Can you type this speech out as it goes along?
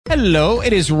Hello,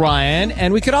 it is Ryan,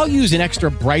 and we could all use an extra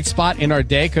bright spot in our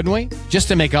day, couldn't we? Just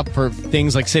to make up for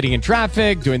things like sitting in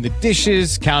traffic, doing the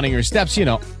dishes, counting your steps,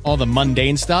 all the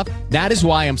mundane stuff. That is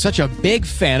why I'm such a big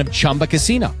fan of Chumba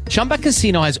Casino. Chumba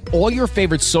Casino has all your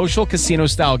favorite social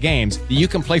casino-style games that you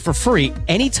can play for free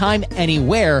anytime,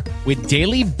 anywhere with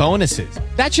daily bonuses.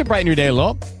 That should brighten your day a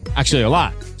little. Actually, a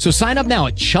lot. So sign up now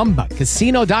at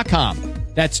ChumbaCasino.com.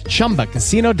 That's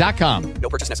ChumbaCasino.com. No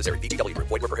purchase necessary. VGW Group.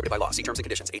 Void where prohibited by law. See terms and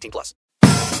conditions. 18+.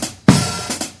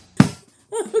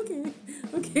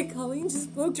 Okay, Colleen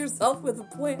just poked herself with a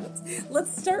plant.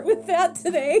 Let's start with that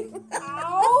today.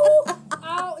 Ow!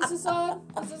 Ow! Is this on?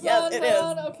 Is this Yes, on? it is.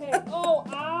 Okay. Oh,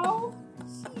 ow!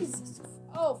 Jesus.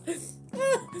 Oh.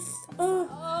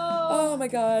 Oh my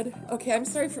God. Okay, I'm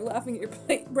sorry for laughing at your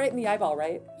plant. Right in the eyeball,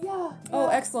 right? Yeah. Oh,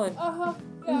 excellent. Uh-huh.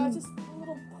 Yeah, just a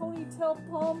little ponytail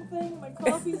palm thing. My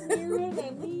coffee's near it.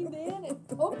 I leaned in and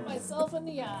poked myself in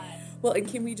the eye. Well, and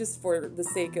can we just, for the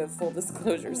sake of full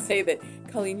disclosure, say that,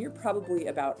 Colleen, you're probably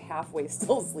about halfway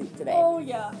still asleep today. Oh,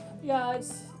 yeah. Yeah,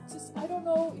 it's just, I don't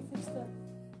know if it's the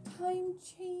time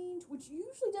change, which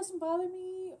usually doesn't bother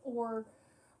me, or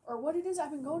what it is. I've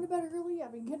been going to bed early.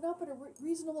 I've been getting up at a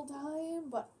reasonable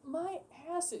time, but my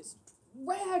ass is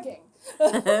dragging.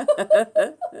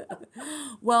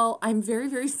 Well, I'm very,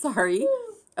 very sorry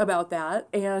about that.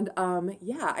 And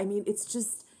yeah, I mean, it's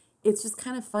just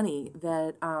kind of funny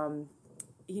that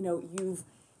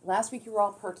last week you were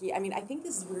all perky. I mean, I think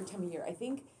this is a weird time of year.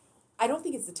 I don't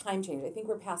think it's the time change. I think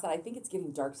we're past that. I think it's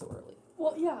getting dark so early.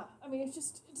 Well, yeah. I mean,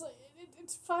 it's like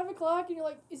it's 5 o'clock, and you're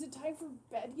like, is it time for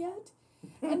bed yet?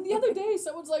 And the other day,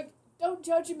 someone's like, don't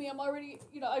judge me. I'm already,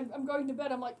 I'm going to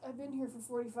bed. I'm like, I've been here for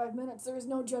 45 minutes. There is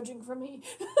no judging for me.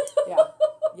 Yeah.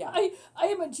 I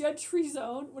am a judge-free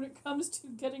zone when it comes to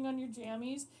getting on your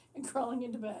jammies and crawling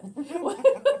into bed.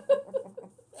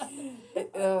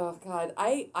 Oh God,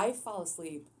 I fall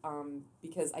asleep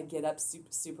because I get up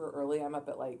super early. I'm up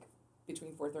at like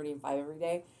between 4:30 and 5 every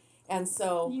day, and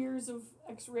so Years of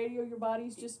X-radio, your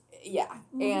body's just... yeah,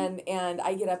 and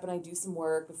I get up and I do some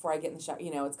work before I get in the shower.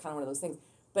 It's kind of one of those things.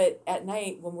 But at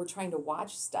night when we're trying to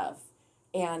watch stuff,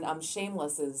 and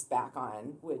Shameless is back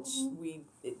on, which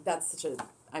that's such a...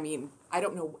 I mean, I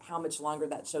don't know how much longer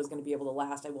that show's going to be able to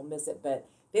last. I will miss it, but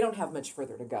they don't have much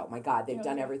further to go. My God, they've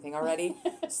done everything already.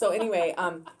 So anyway,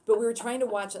 but we were trying to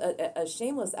watch a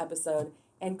Shameless episode,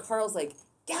 and Carl's like,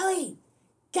 Gallie,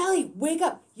 wake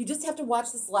up. You just have to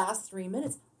watch this last 3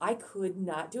 minutes. I could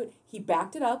not do it. He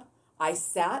backed it up. I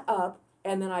sat up,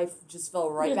 and then I just fell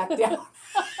right back down.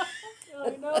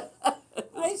 I know.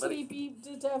 I sleepy,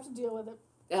 just have to deal with it.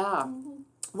 Yeah.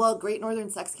 Well, Great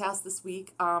Northern Sex Cast this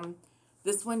week.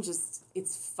 This one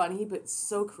it's funny, but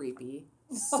so creepy.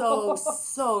 So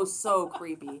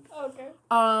creepy. Okay.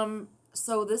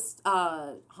 So this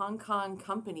Hong Kong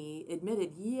company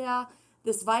admitted,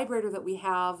 this vibrator that we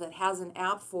have that has an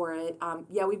app for it,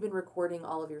 we've been recording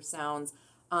all of your sounds.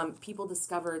 People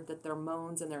discovered that their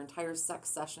moans and their entire sex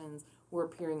sessions were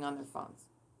appearing on their phones.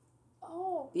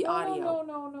 Oh. The audio.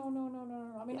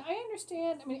 No. I mean, I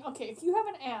understand. I mean, okay, if you have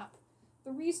an app,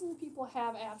 the reason people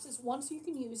have apps is one, so you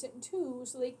can use it, and two,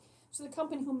 so the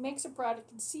company who makes a product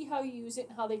can see how you use it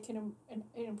and how they can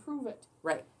improve it.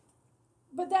 Right.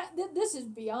 But this is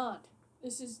beyond.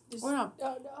 This is... no.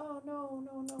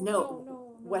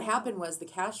 No. What happened was the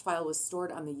cache file was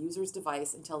stored on the user's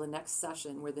device until the next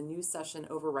session, where the new session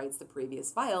overwrites the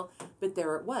previous file, but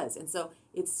there it was. And so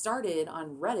it started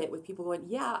on Reddit with people going,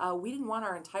 we didn't want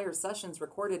our entire sessions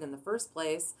recorded in the first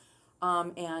place,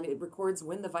 and it records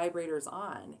when the vibrator's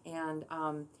on. And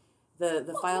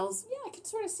the files... Yeah, I can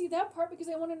sort of see that part, because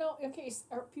I want to know, okay,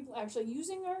 are people actually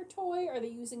using our toy? Are they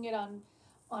using it on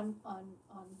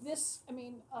this,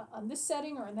 on this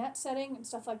setting or in that setting and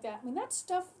stuff like that? I mean, that's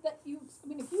stuff that if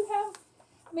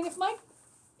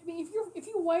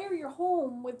you wire your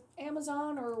home with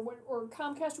Amazon or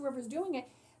Comcast, whoever's doing it,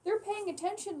 they're paying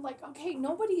attention, like, okay,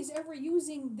 nobody's ever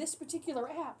using this particular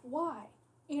app. Why?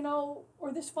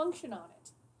 Or this function on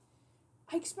it.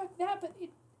 I expect that, but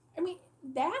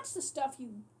that's the stuff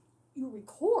you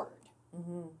record.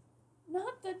 Mm-hmm.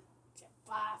 Not the...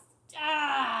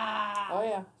 Oh,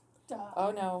 yeah.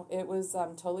 Oh, no. It was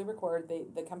totally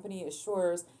recorded. The company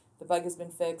assures the bug has been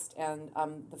fixed and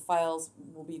the files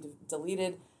will be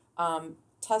deleted.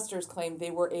 Testers claim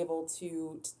they were able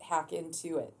to hack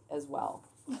into it as well.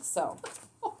 So,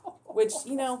 which, if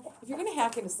you're going to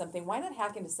hack into something, why not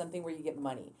hack into something where you get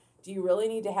money? Do you really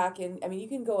need to hack in? I mean, you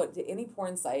can go to any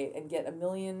porn site and get 1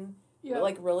 million,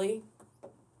 like, really?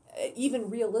 Even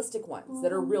realistic ones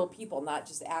that are real people, not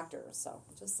just actors. So,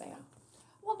 just saying.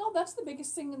 Well, no, that's the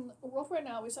biggest thing in the world right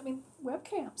now is,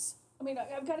 webcams. I mean,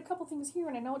 I've got a couple things here,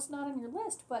 and I know it's not on your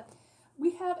list, but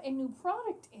we have a new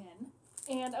product in,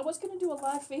 and I was going to do a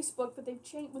live Facebook, but they've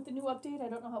changed with the new update. I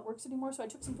don't know how it works anymore, so I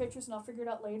took some pictures, and I'll figure it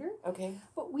out later. Okay.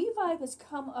 But WeVibe has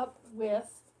come up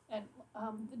with the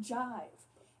Jive,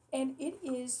 and it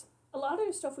is, a lot of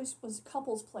their stuff was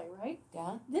couples play, right?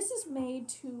 Yeah. This is made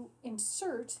to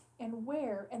insert and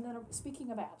wear, and then speaking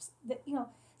of apps, that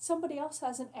somebody else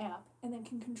has an app and then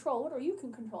can control it, or you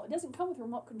can control it. It doesn't come with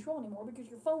remote control anymore because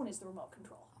your phone is the remote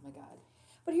control. Oh my God.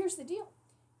 But here's the deal.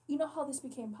 You know how this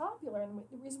became popular, and one of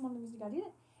the reasons it got in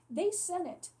it, they sent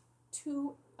it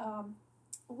to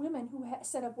women who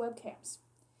set up webcams.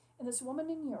 And this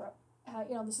woman in Europe,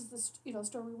 this is the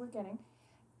story we were getting,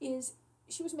 is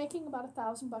she was making about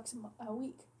 $1,000 a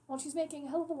week. Well, she's making a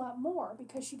hell of a lot more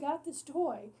because she got this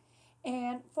toy,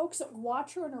 and folks that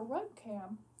watch her on her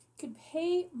webcam could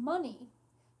pay money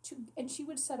and she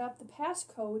would set up the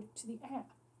passcode to the app,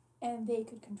 and they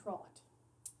could control it.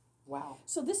 Wow.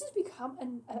 So this has become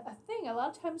a thing. A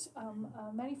lot of times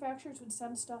manufacturers would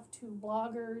send stuff to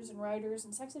bloggers and writers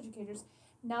and sex educators.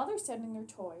 Now they're sending their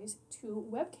toys to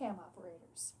webcam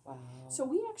operators. Wow. So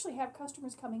we actually have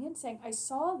customers coming in saying, I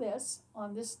saw this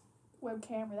on this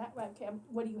webcam or that webcam.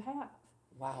 What do you have?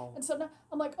 Wow. And so now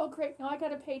I'm like, oh, great. Now I got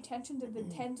to pay attention to the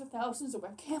tens of thousands of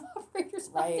webcam operators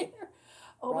Right. out there.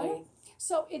 Oh, Right. my.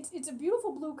 So it's a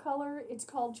beautiful blue color. It's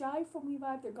called Jive from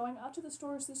WeVibe. They're going out to the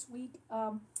stores this week.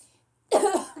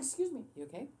 Excuse me. You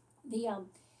okay?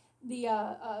 The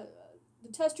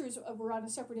testers were on a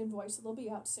separate invoice, so they'll be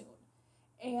out soon.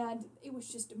 And it was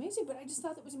just amazing. But I just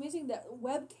thought it was amazing that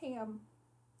webcam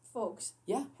folks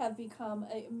Yeah. have become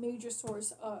a major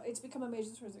source. It's become a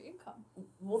major source of income.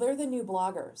 Well, they're the new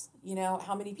bloggers. You know,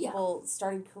 how many people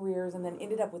started careers and then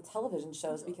ended up with television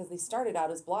shows because they started out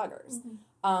as bloggers.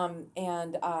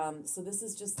 So this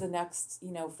is just the next,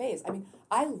 phase. I mean,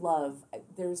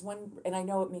 there's one, and I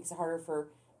know it makes it harder for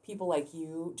people like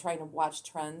you trying to watch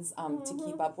trends to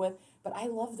keep up with, but I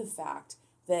love the fact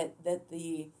that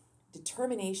the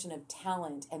determination of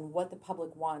talent and what the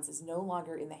public wants is no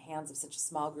longer in the hands of such a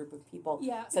small group of people,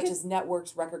 such as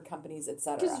networks, record companies,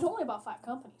 etc. Because it's only about 5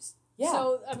 companies. Yeah.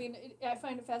 So, I mean, I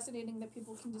find it fascinating that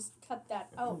people can just cut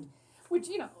that out. Which,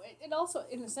 it also,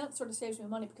 in a sense, sort of saves me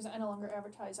money because I no longer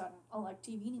advertise on like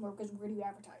TV anymore, because where do you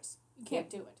advertise? You can't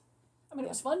do it. I mean, it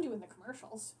was fun doing the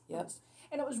commercials. Yep.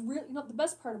 And it was really, the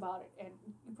best part about it, and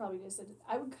you probably did, is that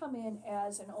I would come in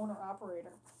as an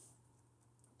owner-operator.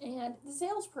 And the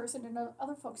salesperson and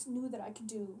other folks knew that I could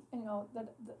do,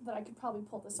 that I could probably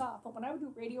pull this off. But when I would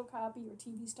do radio copy or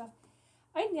TV stuff,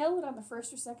 I nailed it on the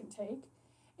first or second take.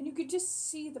 And you could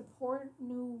just see the poor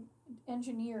new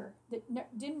engineer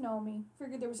that didn't know me,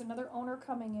 figured there was another owner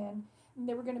coming in, and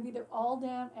they were going to be there all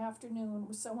damn afternoon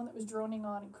with someone that was droning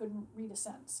on and couldn't read a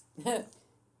sentence.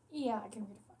 Yeah, I can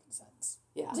read a fucking sentence.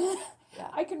 Yeah. Yeah.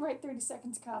 I can write 30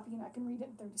 seconds copy, and I can read it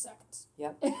in 30 seconds.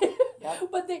 Yep. Yep.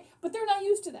 But they're not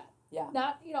used to that. Yeah.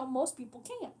 Not, most people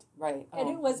can't. Right. And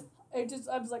I was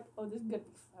like, oh, this is going to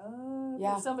be fun.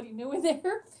 Yeah. There's somebody new in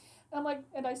there. And I'm like,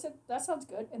 and I said, that sounds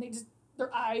good. And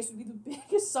their eyes would be the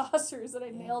biggest saucers that I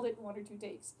nailed it in 1 or 2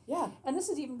 takes. Yeah. And this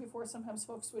is even before sometimes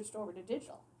folks switched over to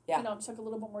digital. Yeah. It took a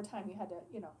little bit more time. You had to,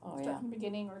 start from the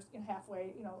beginning or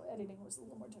halfway, editing was a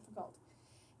little more difficult.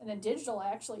 And then digital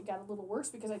actually got a little worse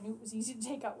because I knew it was easy to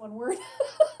take out one word.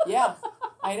 Yeah,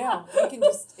 I know. You can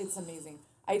it's amazing.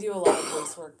 I do a lot of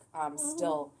voice work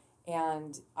still,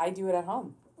 and I do it at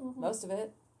home, most of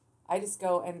it. I just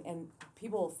go, and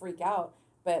people freak out,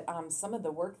 but some of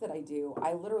the work that I do,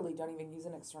 I literally don't even use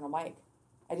an external mic.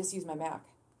 I just use my Mac.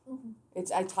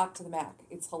 I talk to the Mac.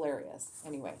 It's hilarious.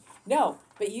 Anyway, no,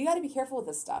 but you got to be careful with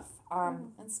this stuff.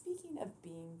 And speaking of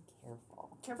being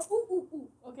careful. Careful. Ooh.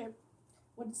 Okay.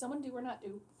 What did someone do or not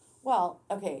do? Well,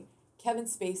 okay. Kevin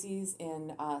Spacey's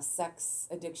in sex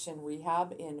addiction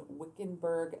rehab in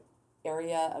Wickenburg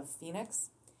area of Phoenix.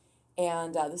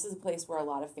 And this is a place where a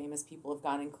lot of famous people have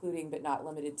gone, including but not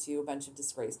limited to a bunch of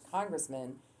disgraced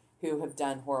congressmen who have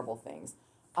done horrible things.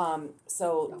 I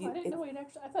didn't know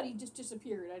I thought he just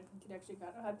disappeared. I didn't think it actually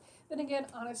got out. Then again,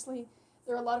 honestly,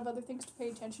 there are a lot of other things to pay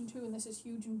attention to, and this is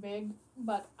huge and big.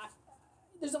 But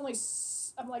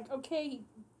I'm like, okay,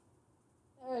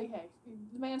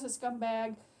 the man's a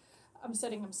scumbag. I'm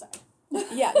setting him aside.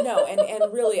 Yeah, no,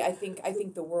 and really, I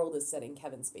think the world is setting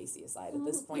Kevin Spacey aside at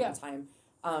this point in time,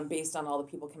 based on all the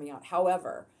people coming out.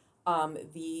 However,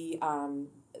 the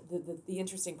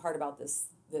interesting part about this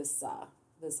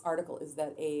article is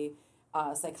that a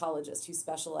psychologist who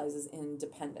specializes in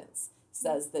dependence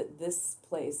says that this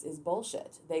place is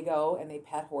bullshit. They go and they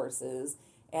pet horses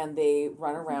and they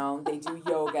run around, they do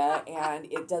yoga, and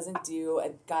it doesn't do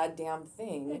a goddamn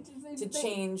thing to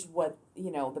change what,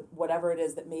 whatever it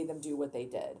is that made them do what they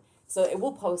did. So it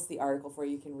will post the article for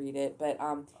you, you can read it. But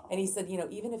and he said,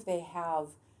 even if they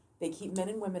keep men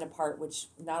and women apart, which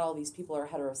not all these people are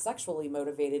heterosexually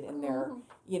motivated in their,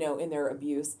 in their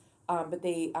abuse. But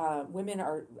women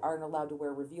aren't allowed to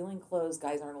wear revealing clothes.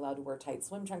 Guys aren't allowed to wear tight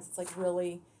swim trunks. It's like,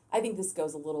 really? I think this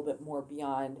goes a little bit more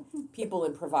beyond people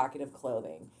in provocative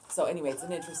clothing. So anyway, it's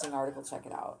an interesting article. Check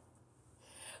it out.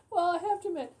 Well, I have to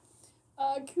admit,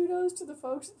 kudos to the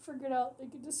folks that figured out they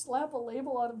could just slap a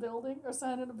label on a building or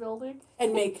sign in a building.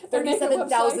 And make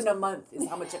 $37,000 a month is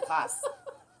how much it costs.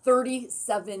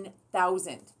 $37,000.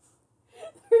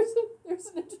 There's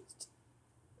an interesting...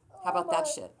 How about that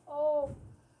shit?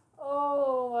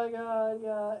 Oh my God,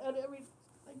 yeah. And I mean,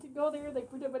 they could go there, they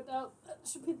could, but now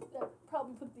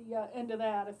probably put the end of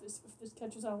that if this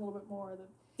catches on a little bit more.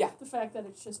 The fact that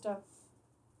it's just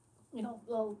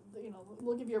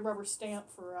we'll give you a rubber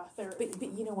stamp for therapy.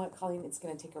 But you know what, Colleen? It's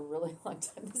going to take a really long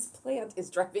time. This plant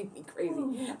is driving me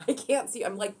crazy. I can't see.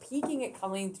 I'm like peeking at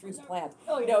Colleen through the plant.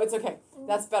 Oh, yeah. No, it's okay.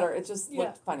 That's better. It just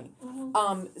looked funny.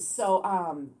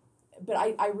 But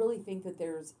I really think that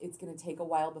it's going to take a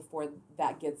while before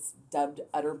that gets dubbed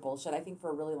utter bullshit. I think for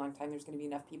a really long time there's going to be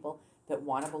enough people that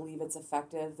want to believe it's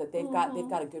effective that they've got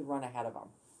a good run ahead of them.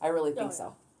 I really think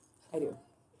so. I do.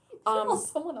 Well,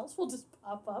 someone else will just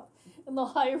pop up, and they'll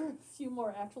hire a few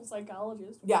more actual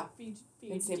psychologists. Yeah.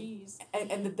 PhDs.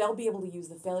 And that they'll be able to use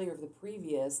the failure of the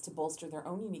previous to bolster their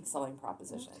own unique selling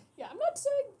proposition. Yeah, I'm not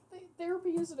saying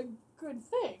therapy isn't a good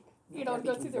thing. To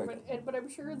go through there, but I'm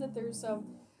sure that there's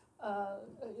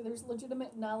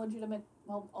legitimate and non-legitimate,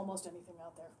 well, almost anything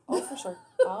out there. Oh, for sure.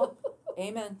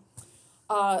 Amen.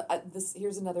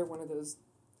 Here's another one of those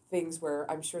things where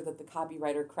I'm sure that the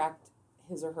copywriter cracked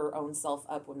his or her own self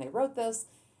up when they wrote this.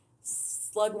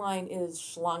 Slugline is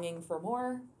schlonging for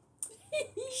more.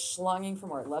 Schlonging for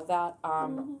more. Love that.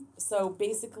 So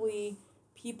basically,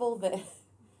 people,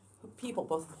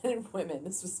 both men and women,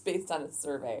 this was based on a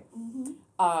survey.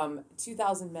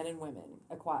 2,000 men and women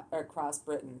across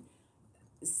Britain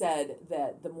said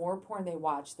that the more porn they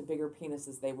watch, the bigger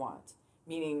penises they want.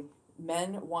 Meaning,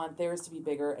 men want theirs to be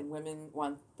bigger, and women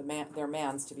want their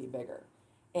man's to be bigger.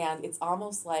 And it's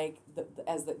almost like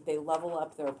they level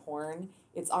up their porn,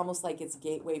 it's almost like it's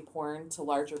gateway porn to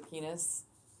larger penis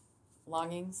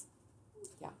longings.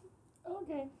 Yeah.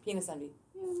 Okay. Penis envy.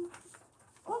 Yeah.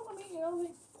 Well, I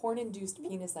mean, porn-induced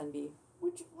penis envy.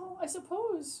 Which, well, I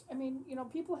suppose,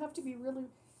 people have to be really,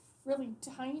 really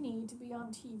tiny to be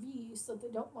on TV so they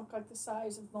don't look like the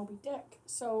size of Moby Dick.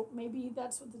 So maybe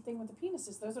that's what the thing with the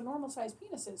penises. Those are normal-sized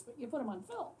penises, but you put them on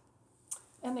film,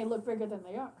 and they look bigger than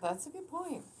they are. That's a good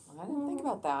point. I didn't think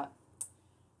about that.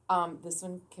 This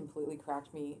one completely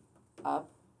cracked me up,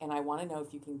 and I want to know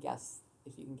if you can guess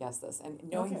this. And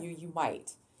knowing you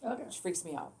might, which freaks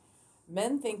me out.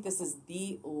 Men think this is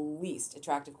the least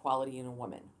attractive quality in a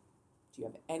woman. Do you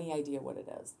have any idea what it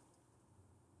is?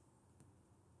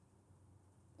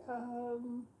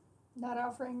 Not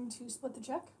offering to split the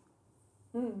check?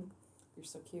 You're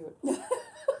so cute.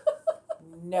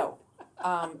 No.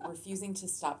 Refusing to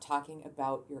stop talking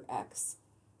about your ex.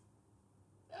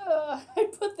 I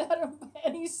put that on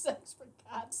any sex, for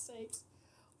God's sakes.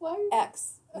 Why?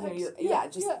 Ex.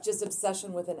 Just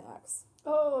obsession with an ex.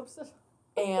 Oh, obsession.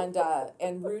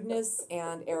 And rudeness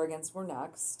and arrogance were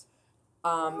next.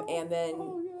 And then...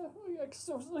 Oh, yeah.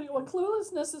 So,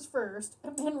 cluelessness is first,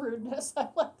 and then rudeness. I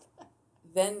like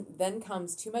that. Then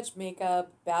comes too much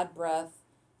makeup, bad breath,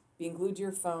 being glued to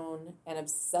your phone, and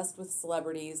obsessed with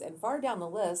celebrities. And far down the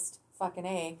list, fucking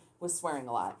A, was swearing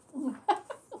a lot.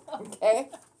 Okay?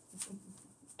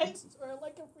 I swear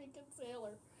like a freaking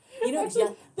sailor.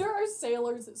 Actually, there are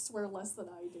sailors that swear less than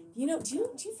I do. Do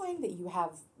you find that you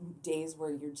have days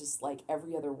where you're just like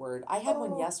every other word? I had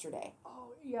one yesterday.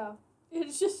 Oh, yeah.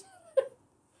 It's just...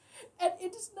 and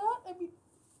it is not...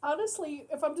 honestly,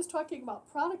 if I'm just talking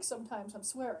about products, sometimes I'm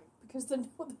swearing. Because the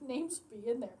names will be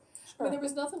in there. Sure. There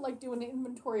was nothing like doing an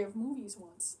inventory of movies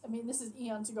once. This is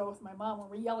eons ago with my mom when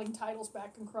we're yelling titles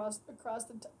back across the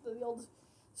old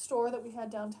store that we had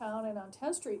downtown and on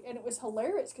 10th Street. And it was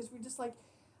hilarious because we're just like,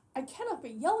 I cannot be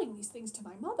yelling these things to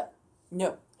my mother.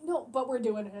 No, but we're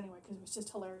doing it anyway because it was just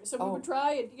hilarious. So we would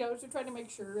try it, we're trying to make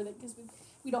sure that, because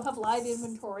we don't have live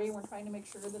inventory, and we're trying to make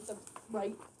sure that the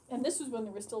right, and this was when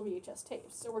there were still VHS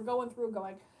tapes. So we're going,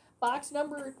 box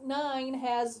number 9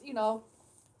 has,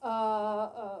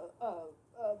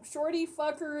 shorty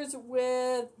fuckers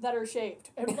that are shaved,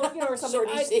 and or something.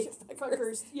 Shorty shaved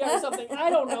fuckers. Yeah, or something. I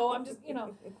don't know. I'm just,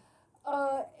 and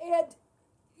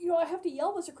I have to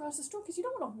yell this across the store because you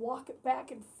don't want to walk it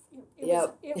back and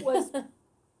Yep. it was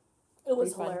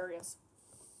Pretty fun. hilarious.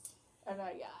 And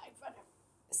I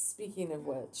Speaking of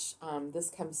which, this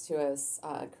comes to us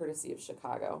courtesy of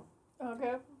Chicago.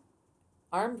 okay.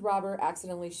 Armed robber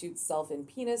accidentally shoots self in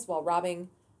penis while robbing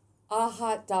a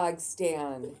hot dog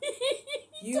stand.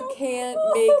 You can't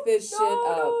make this shit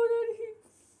up.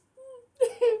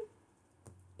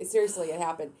 Seriously, it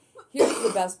happened. Here's the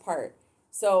best part.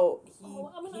 So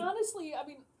honestly,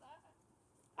 I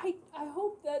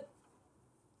hope that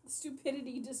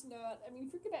stupidity does not. I mean,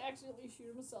 if you're gonna accidentally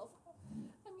shoot himself,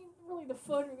 really the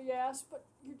foot or the ass, but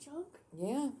your junk.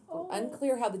 Yeah, Oh.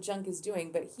 unclear how the junk is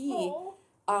doing, but Oh.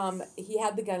 he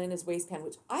had the gun in his waistband,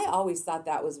 which I always thought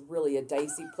that was really a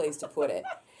dicey place to put it.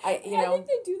 I think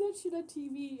they do that shit on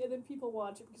TV and then people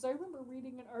watch it because I remember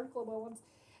reading an article about once.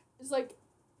 It's like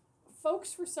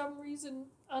folks for some reason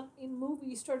in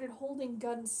movies started holding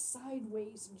guns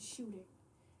sideways and shooting.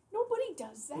 Nobody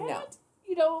does that.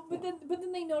 No. But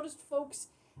then they noticed folks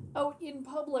out in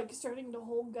public starting to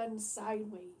hold guns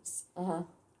sideways. Uh-huh.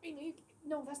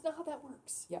 No, that's not how that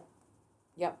works.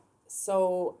 Yep.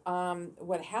 So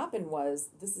what happened was,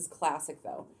 this is classic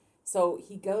though. So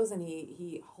he goes and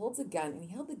he holds a gun, and he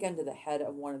held the gun to the head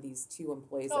of one of these two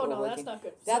employees that were working. That's not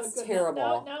good. That's good.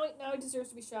 terrible. Now he deserves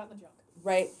to be shot in the junk.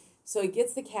 Right. So he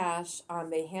gets the cash.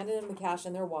 They handed him the cash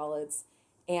in their wallets,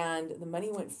 and the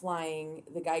money went flying.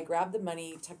 The guy grabbed the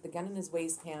money, tucked the gun in his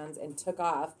waistbands, and took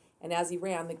off. And as he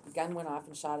ran, the gun went off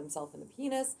and shot himself in the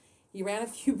penis. He ran a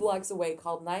few blocks away,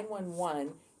 called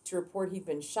 911 to report he'd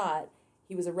been shot.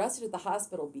 He was arrested at the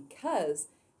hospital because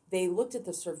they looked at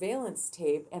the surveillance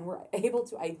tape and were able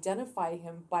to identify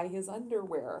him by his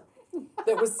underwear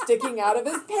that was sticking out of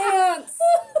his pants.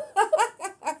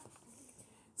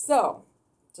 So,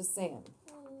 just saying.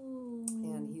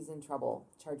 And he's in trouble,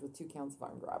 charged with 2 counts of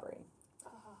armed robbery.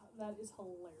 That is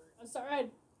hilarious. I'm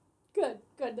sorry. Good.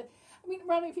 I mean,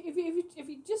 Ron, if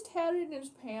he just had it in his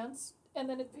pants and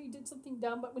then he did something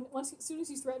dumb, but as soon as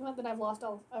he's threatened, then I've lost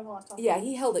all. Yeah,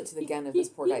 he held it to the gun of this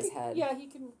poor guy's head. Yeah, he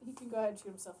can go ahead and shoot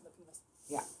himself in the penis.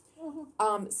 Yeah.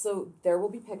 Mm-hmm. So there will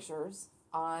be pictures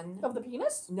on. Of the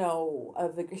penis? No,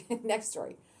 of the next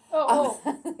story. Oh.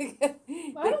 I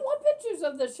don't want pictures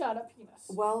of the shot up penis.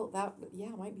 Well,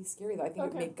 it might be scary though. I think it would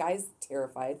Okay. make guys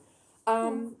terrified.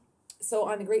 So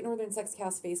on the Great Northern Sex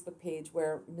Cast Facebook page,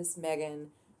 where Miss Megan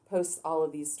posts all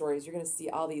of these stories, you're going to see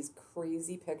all these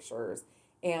crazy pictures,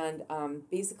 and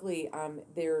basically,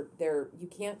 they're you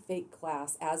can't fake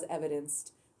class as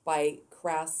evidenced by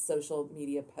crass social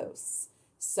media posts.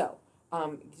 So,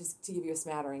 just to give you a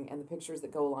smattering, and the pictures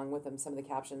that go along with them, some of the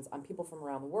captions on people from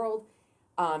around the world.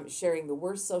 Sharing the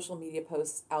worst social media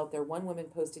posts out there. One woman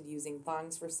posted using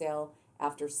thongs for sale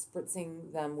after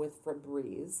spritzing them with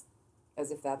Febreze,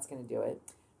 as if that's going to do it.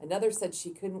 Another said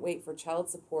she couldn't wait for child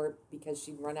support because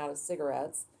she'd run out of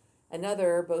cigarettes.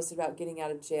 Another boasted about getting out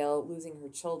of jail, losing her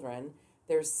children.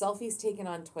 There's selfies taken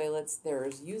on toilets.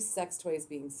 There's used sex toys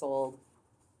being sold.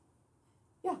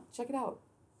 Yeah, check it out.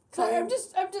 Sorry, I'm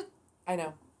just. I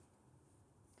know.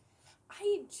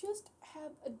 I just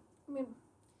have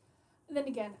then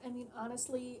again,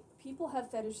 honestly, people have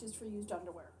fetishes for used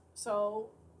underwear. So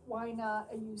why not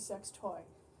a used sex toy?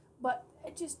 But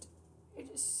it is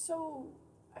so,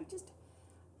 I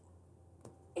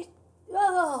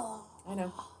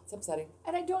know. It's upsetting.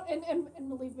 And I don't, and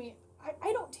believe me,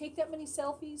 I don't take that many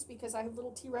selfies because I have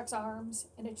little T-Rex arms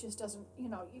and it just doesn't,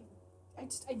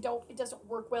 it doesn't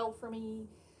work well for me.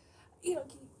 You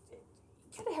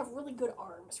gotta have really good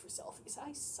arms for selfies.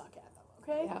 I suck at them,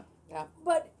 okay? Yeah.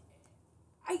 But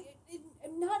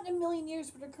not in a million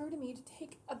years would it occur to me to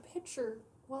take a picture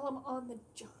while I'm on the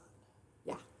john.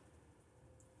 Yeah.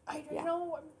 I don't Yeah.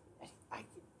 know.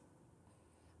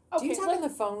 Do you talk on the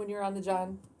phone when you're on the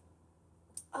john?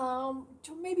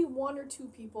 To maybe 1 or 2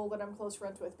 people that I'm close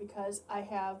friends with because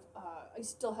I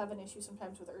still have an issue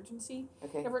sometimes with urgency.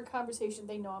 Okay. Every conversation,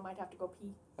 they know I might have to go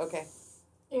pee. Okay.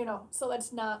 So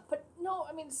that's not, but no,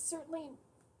 certainly,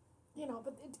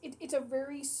 but it's a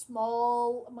very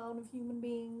small amount of human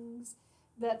beings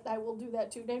that I will do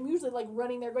that to. And I'm usually like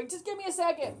running there going, just give me a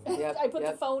second. Yep, I put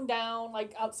yep. the phone down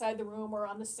like outside the room or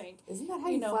on the sink. Isn't that how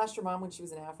you flashed your mom when she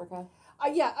was in Africa?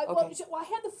 Yeah. Okay. I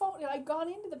had the phone and I'd gone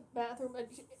into the bathroom and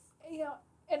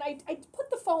I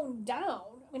put the phone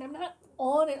down. I'm not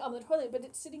on it on the toilet, but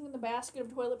it's sitting in the basket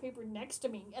of toilet paper next to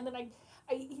me. And then I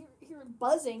hear it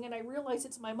buzzing and I realize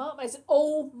it's my mom. I said,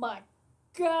 oh my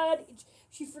God.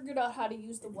 She figured out how to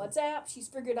use the WhatsApp. She's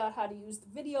figured out how to use the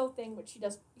video thing, which she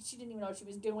didn't even know what she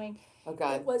was doing. Oh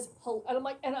God. It was, and I'm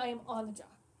like, and I am on the job.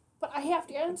 but I have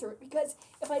to answer it because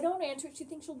if I don't answer it, she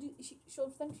thinks she'll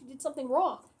think she did something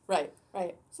wrong. Right,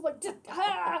 right. So like just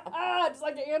just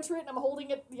like to answer it, and I'm holding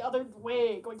it the other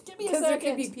way, going, "Give me a second." Because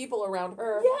there could be people around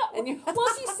her. Yeah. And you, well,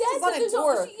 she said she's on a there's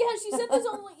tour. she said there's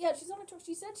only she's on a tour.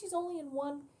 She said she's only in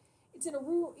one. It's in a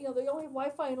room. You know, they only have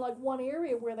Wi-Fi in like one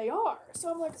area where they are.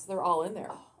 So I'm like, So they're all in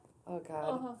there. Oh God.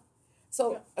 uh-huh.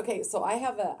 So Yeah. okay, so I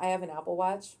have an Apple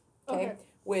Watch, Okay.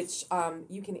 which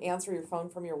you can answer your phone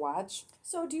from your watch.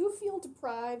 So do you feel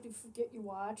deprived if you forget your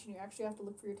watch and you actually have to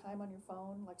look for your time on your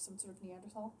phone like some sort of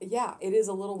Neanderthal? Yeah, it is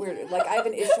a little weird. Like I have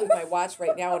an issue with my watch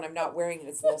right now, and I'm not wearing it.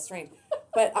 It's a little strange.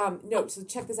 But no. So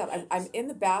check this out. I'm in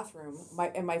the bathroom.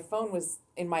 My phone was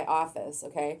in my office.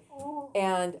 Okay. Oh.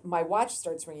 And my watch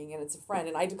starts ringing, and it's a friend,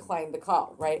 and I declined the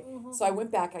call. Right. Mm-hmm. So I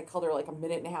went back. I called her like a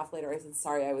minute and a half later. I said,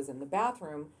 "Sorry, I was in the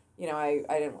bathroom. You know, I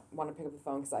didn't want to pick up the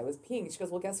phone because I was peeing." She goes,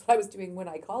 "Well, guess what I was doing when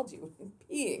I called you?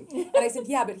 Peeing." And I said,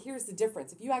 "Yeah, but here's the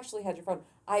difference. If you actually had your phone,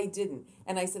 I didn't."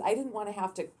 And I said, "I didn't want to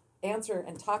have to answer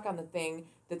and talk on the thing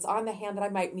that's on the hand that I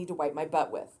might need to wipe my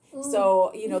butt with."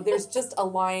 So, you know, there's just a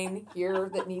line here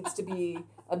that needs to be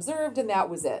observed, and that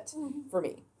was it for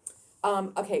me.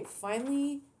 Okay,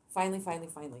 finally,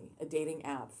 a dating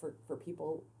app for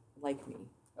people like me.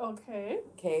 Okay.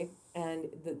 Okay, and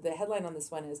the headline on this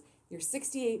one is, "You're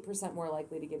 68% more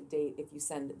likely to get a date if you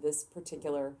send this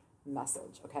particular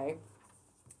message." Okay,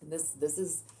 and this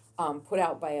is put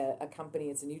out by a company.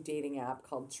 It's a new dating app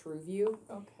called TrueView.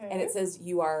 Okay. And it says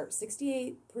you are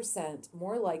 68%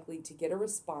 more likely to get a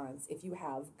response if you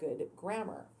have good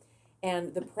grammar.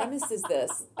 And the premise is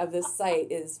of this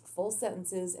site is full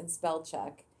sentences and spell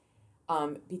check,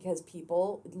 because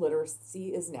people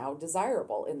literacy is now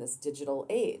desirable in this digital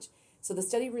age. So the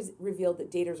study revealed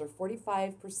that daters are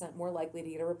 45% more likely to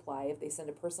get a reply if they send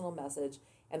a personal message,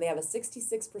 and they have a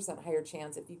 66% higher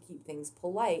chance if you keep things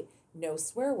polite, no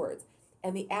swear words.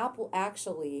 And the app will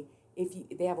actually,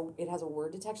 it has a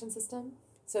word detection system.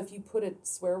 So if you put a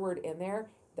swear word in there,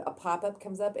 a pop-up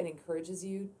comes up and encourages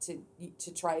you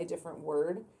to try a different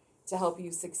word to help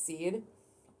you succeed.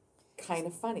 Kind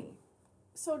of funny.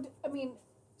 So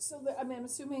I'm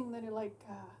assuming that it like,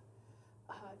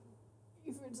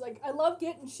 if it's like I love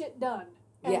getting shit done,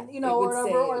 and Yeah, you know, it or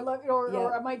would whatever, say- or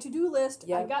yeah. my to-do list, I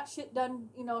Yeah. got shit done.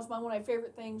 You know, it's one of my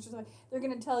favorite things. Just like, they're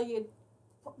gonna tell you,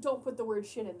 don't put the word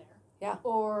shit in there. Yeah.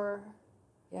 Or,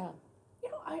 Yeah. you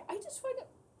know, I just find it.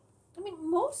 I mean,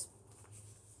 most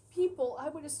people, I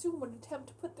would assume, would attempt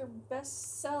to put their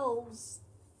best selves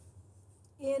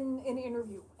in an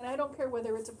interview, and I don't care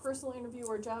whether it's a personal interview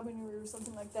or a job interview or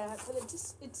something like that. But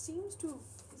it seems to.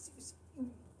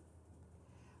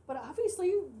 But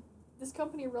obviously, this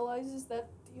company realizes that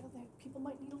that people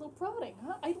might need a little prodding,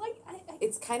 huh?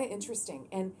 It's kind of interesting,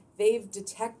 and they've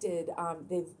detected.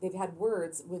 They've had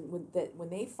words when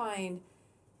they find,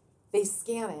 they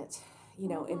scan it, you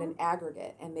know, in an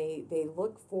aggregate, and they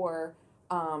look for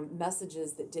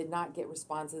messages that did not get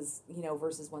responses, you know,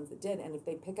 versus ones that did. And if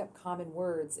they pick up common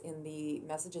words in the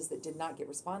messages that did not get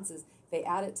responses, they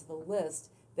add it to the list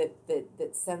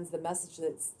that sends the message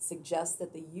that suggests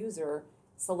that the user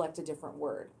select a different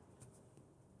word.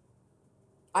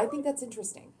 I think that's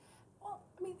interesting. Well,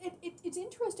 I mean, it's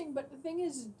interesting, but the thing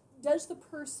is, does the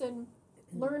person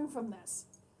learn from this?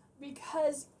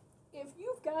 Because if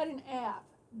you've got an app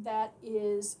that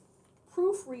is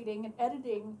proofreading and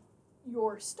editing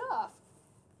your stuff,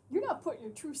 you're not putting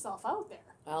your true self out there.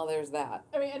 Well, there's that.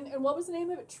 I mean, and what was the name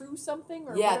of it? True something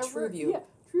or Yeah, whatever? TrueView. Yeah,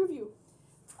 TrueView.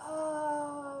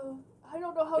 I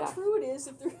don't know how Yeah. true it is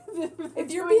if they're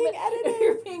If you're doing being that- edited. If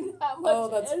you're being that much Oh,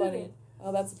 that's edited. funny.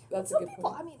 Oh, that's a Some good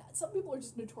people, point. I mean, some people are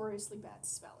just notoriously bad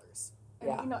spellers. And,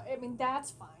 Yeah. you know, I mean,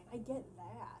 that's fine. I get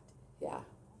that. Yeah.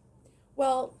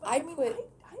 Well, But, I mean, put.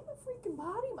 I'm a freaking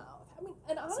potty mouth. I mean,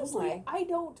 and So honestly, am I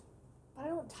don't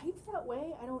type that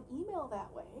way. I don't email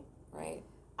that way. Right.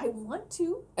 I want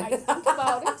to. I think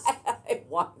about it. I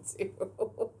want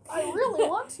to. I really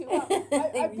want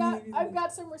to. I've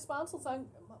got some responses on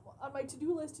my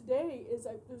to-do list today.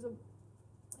 I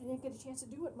didn't get a chance to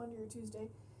do it Monday or Tuesday.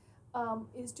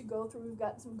 Is to go through. We've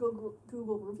got some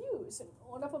Google reviews, and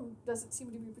one of them doesn't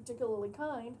seem to be particularly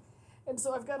kind, and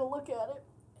so I've got to look at it.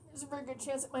 There's a very good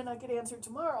chance it might not get answered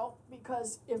tomorrow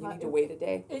because You need to wait a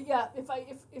day.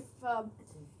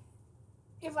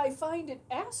 If I find it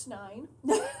asinine,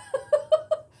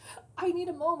 I need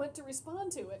a moment to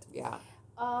respond to it. Yeah.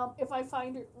 If I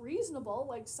find it reasonable,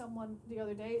 like someone the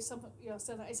other day, said,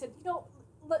 I said,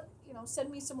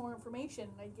 send me some more information.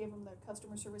 And I gave them the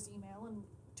customer service email and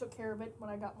took care of it when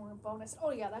I got more info. And I said, oh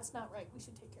yeah, that's not right. We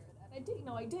should take care of that. And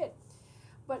I did.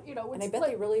 But when And I bet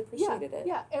they really appreciated it.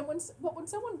 Yeah, and when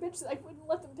someone bitches, I wouldn't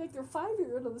let them take their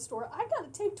 5-year-old to the store. I got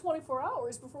to take 24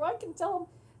 hours before I can tell them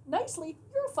nicely,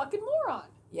 you're a fucking moron.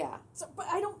 Yeah. So, but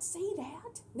I don't say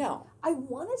that. No. I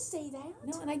want to say that.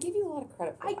 No, and I give you a lot of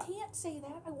credit for I that. can't say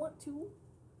that. I want to.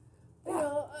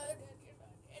 Yeah.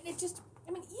 And it just,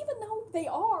 even though they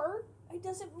are, it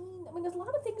doesn't mean, there's a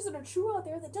lot of things that are true out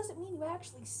there that doesn't mean you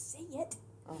actually say it.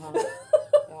 Uh-huh.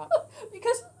 Yeah.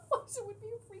 Because otherwise it would be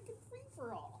a freaking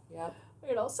free-for-all. Yep.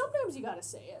 Sometimes you gotta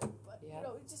say it, but, Yep.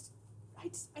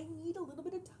 I need a little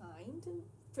bit of time to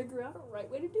figure out a right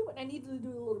way to do it. And I need to do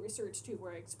a little research, too,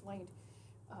 where I explained,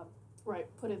 where I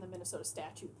put in the Minnesota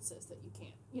statute that says that you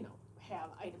can't,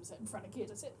 have items in front of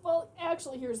kids. I said, well,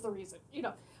 actually, here's the reason,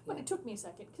 but it took me a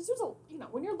second, because there's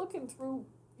when you're looking through,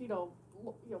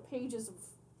 pages of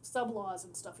sub-laws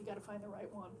and stuff, you gotta find the right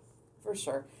one. For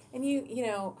sure. And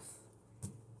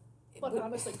But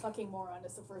honestly, fucking moron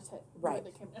is the first hit. Right.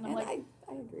 That came, and I'm and like,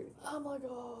 I agree with you. I'm like,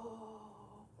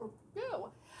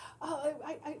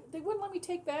 they wouldn't let me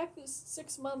take back this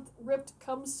 6-month ripped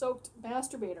cum-soaked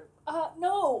masturbator.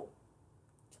 No.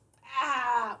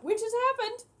 Which has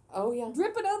happened. Oh, yeah.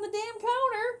 Dripping on the damn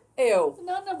counter. Ew.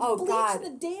 Not enough Oh, bleach God. in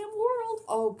the damn world.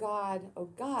 Oh, God. Oh,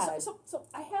 God. So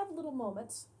I have little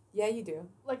moments. Yeah, you do.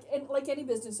 Like any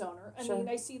business owner. Sure.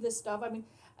 I see this stuff.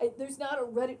 There's not a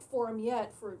Reddit forum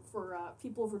yet for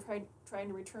people who are trying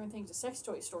to return things to sex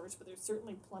toy stores, but there's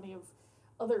certainly plenty of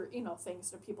other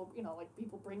things that people like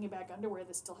people bringing back underwear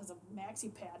that still has a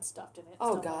maxi pad stuffed in it.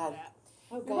 Oh, stuff God. Like that.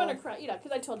 Oh, You God. want to cry,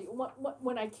 because I told you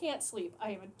when I can't sleep, I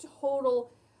am a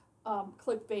total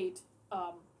clickbait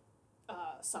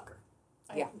sucker.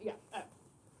 Yeah.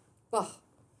 Oh.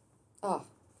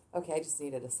 Okay, I just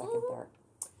needed a second there.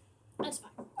 That's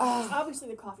fine. Obviously,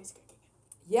 the coffee's kicking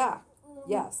in. Yeah.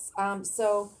 Yes.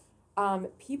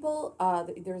 People,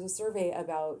 there's a survey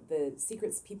about the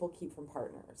secrets people keep from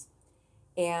partners.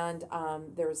 And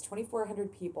there was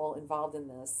 2,400 people involved in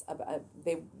this.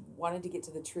 They wanted to get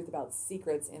to the truth about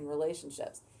secrets in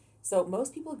relationships. So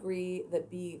most people agree that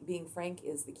being frank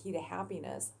is the key to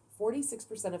happiness.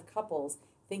 46% of couples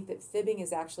think that fibbing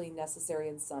is actually necessary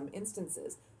in some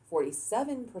instances.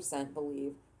 47%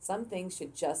 believe some things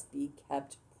should just be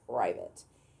kept private.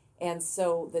 And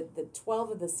so the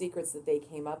 12 of the secrets that they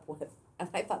came up with, and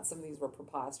I thought some of these were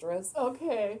preposterous.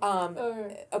 Okay.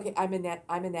 Okay, I'm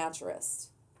a naturist.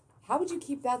 How would you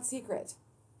keep that secret?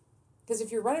 Because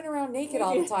if you're running around naked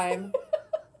all the time,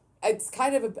 it's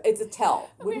kind of it's a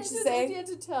tell, wouldn't you say? It's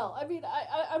a tell.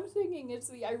 I'm thinking it's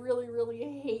I really,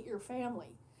 really hate your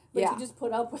family, but Yeah. you just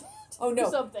put up with it. Oh, no. Or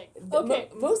something. Okay.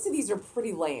 Most of these are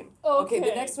pretty lame. Okay.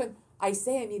 The next one, I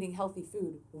say I'm eating healthy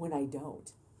food when I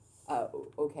don't.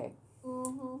 Okay.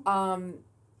 Mm-hmm.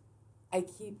 I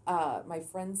keep my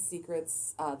friends'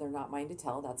 secrets. They're not mine to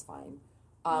tell. That's fine.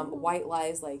 White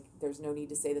lies, like there's no need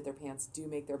to say that their pants do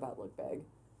make their butt look big.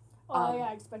 Oh yeah,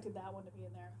 I expected that one to be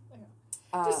in there.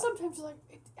 Yeah. Just sometimes you're like,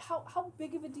 how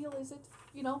big of a deal is it?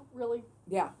 Really.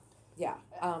 Yeah.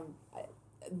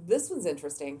 This one's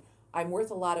interesting. I'm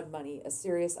worth a lot of money, a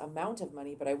serious amount of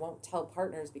money, but I won't tell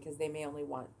partners because they may only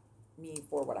want me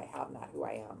for what I have, not who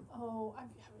I am. Oh,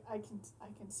 I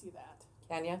can see that.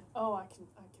 Can you? Oh, I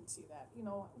can see that.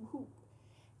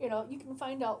 You can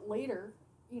find out later,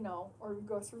 or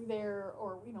go through there,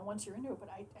 or once you're into it. But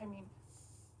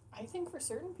I think for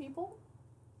certain people,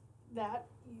 that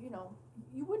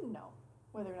you wouldn't know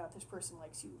whether or not this person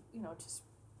likes you. Just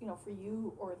for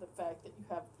you, or the fact that you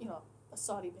have a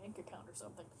Saudi bank account or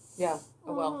something. Yeah.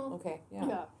 Oh well. Okay.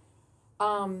 Yeah.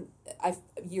 Yeah.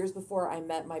 Years before I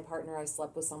met my partner, I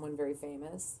slept with someone very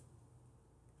famous.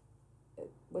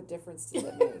 What difference does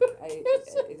it make? I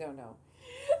don't know.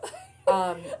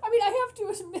 I have to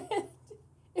admit,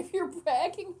 if you're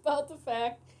bragging about the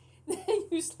fact that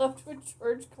you slept with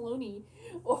George Clooney,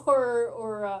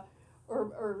 or I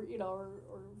don't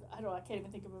know, I can't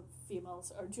even think of a female,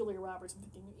 or Julia Roberts, I'm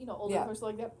thinking, older person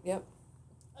like that. Yep.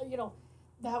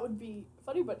 That would be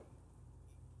funny, but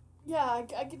yeah,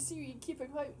 I could see you keep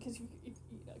it quiet because it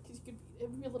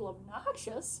would be a little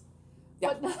obnoxious.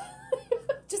 Yeah. But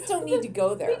Just don't need to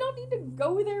go there. We don't need to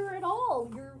go there at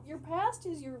all. Your past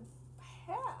is your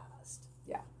past.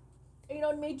 Yeah.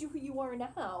 It made you who you are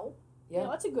now. Yeah.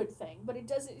 That's a good thing, but it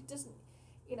doesn't.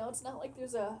 It's not like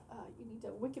there's you need to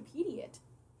Wikipedia it.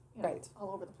 Right.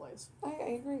 All over the place.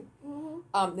 I agree.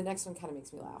 Mm-hmm. The next one kind of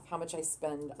makes me laugh. How much I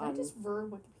spend on. I just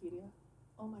verb Wikipedia.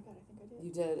 Oh my god, I think I did.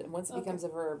 You did, and once it becomes a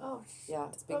verb, oh, yeah,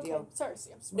 it's a big deal. Sorry,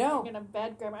 I'm No. speaking in a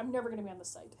bad grammar. I'm never going to be on the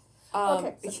site.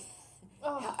 Okay.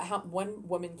 Oh. One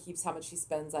woman keeps how much she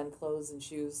spends on clothes and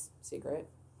shoes secret.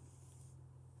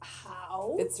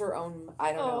 How? It's her own.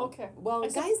 I don't Oh, know. okay. Well,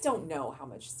 Except- guys don't know how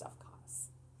much stuff costs.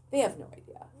 They have no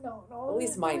idea. No. At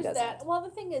least mine there's doesn't. That. Well, the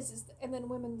thing is, and then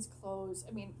women's clothes.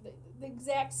 I mean, the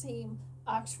exact same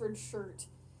Oxford shirt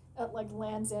at like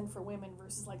Land's End for women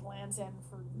versus like Land's End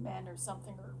for men or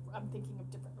something. Or I'm thinking of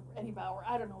different Eddie Bauer.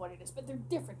 I don't know what it is, but they're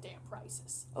different damn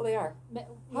prices. Oh, they are. How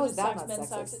Women's is that socks, not men's sexist?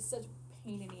 socks. It's such a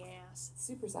pain in the ass.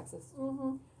 Super sexist.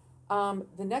 Mm-hmm.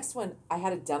 The next one, I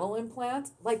had a dental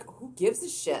implant. Like, who gives a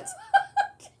shit?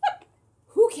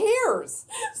 Who cares?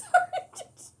 Sorry.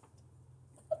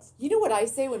 You know what I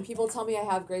say when people tell me I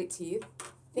have great teeth?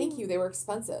 Thank you, they were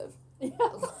expensive. Yeah.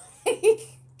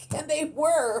 And they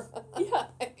were. Yeah.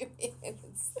 I mean,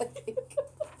 it's like,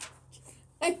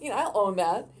 I'll own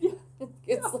that. Yeah.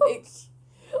 It's No. like,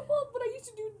 Well, but I used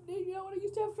to do, when I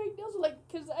used to have fake nails, like,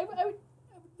 because I would,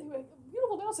 they were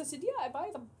beautiful nails. I said, yeah, I buy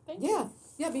them. Thank you.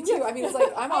 yeah, me too. I mean, it's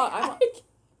like,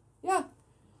 yeah.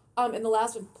 And the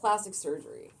last one, plastic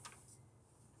surgery.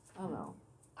 I don't know.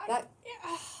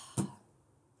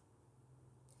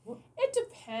 It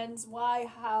depends why,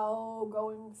 how,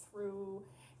 going through.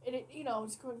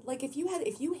 It's going. Like if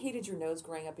you hated your nose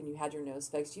growing up and you had your nose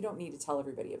fixed, you don't need to tell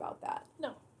everybody about that.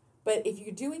 No. But if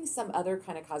you're doing some other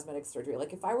kind of cosmetic surgery,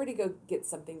 like if I were to go get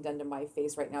something done to my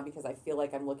face right now because I feel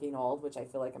like I'm looking old, which I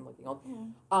feel like I'm looking old,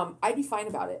 I'd be fine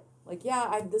about it. Like,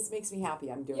 this makes me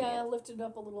happy. I'm doing it. Yeah, lifted it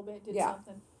up a little bit, did Yeah.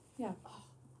 something. Yeah.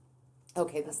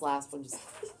 Okay, this last one,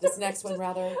 this next one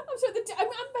rather. I'm sorry. I'm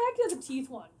back to the teeth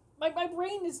one. My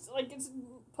brain is like it's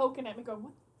poking at me, going,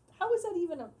 "What? How is that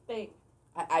even a thing?"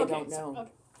 I don't know.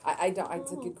 Okay. I don't.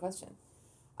 It's a good question.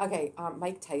 Okay,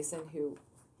 Mike Tyson,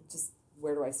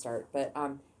 where do I start? But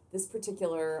this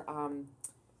particular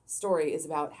story is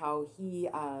about how he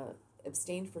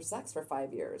abstained for sex for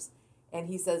 5 years, and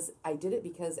he says, "I did it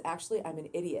because actually I'm an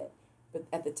idiot, but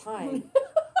at the time."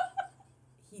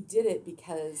 He did it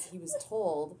because he was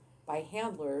told by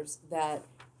handlers that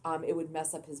it would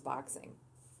mess up his boxing.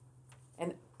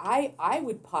 And I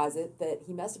would posit that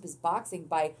he messed up his boxing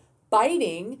by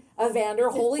biting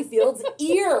Evander Holyfield's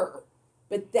ear.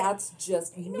 But that's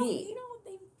just me.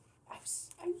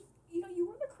 You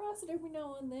run across it every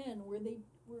now and then where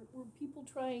people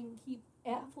try and keep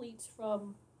athletes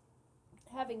from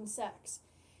having sex.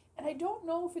 And I don't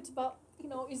know if it's about,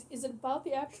 is it about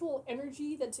the actual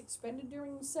energy that's expended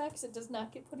during sex? It does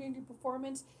not get put into your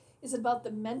performance. Is it about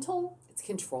the mental It's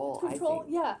control, control? I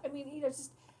think. Yeah, I mean,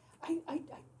 I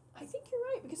think you're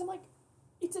right, because I'm like,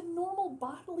 it's a normal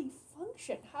bodily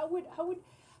function. How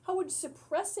would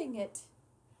suppressing it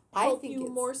help you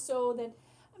more so than,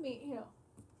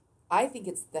 I think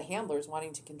it's the handlers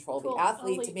wanting to control the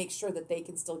athlete to make sure that they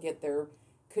can still get their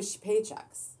cushy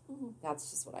paychecks. Mm-hmm. That's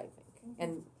just what I think. Mm-hmm.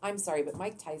 And I'm sorry, but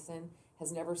Mike Tyson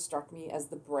has never struck me as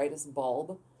the brightest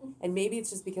bulb. Mm-hmm. And maybe it's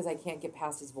just because I can't get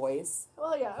past his voice.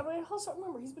 Well, yeah. I mean, also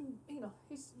remember, he's been,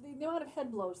 he's the amount of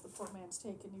head blows the poor man's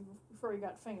taken before he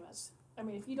got famous. I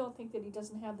mean, if you don't think that he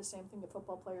doesn't have the same thing that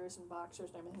football players and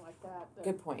boxers and everything like that.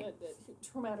 Good point.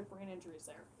 Traumatic brain injuries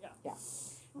there. Yeah. Yeah.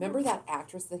 Remember that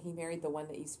actress that he married, the one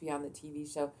that used to be on the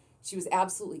TV show? She was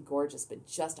absolutely gorgeous, but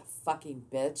just a fucking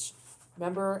bitch.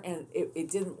 Remember? And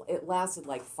it lasted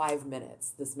like 5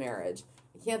 minutes, this marriage.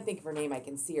 I can't think of her name. I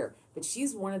can see her. But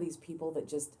she's one of these people that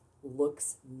just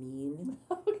looks mean.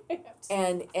 Okay.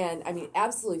 And I mean,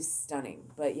 absolutely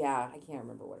stunning. But yeah, I can't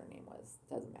remember what her name was.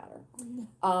 Doesn't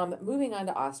matter. Moving on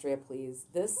to Austria, please.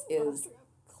 This is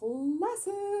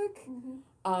classic.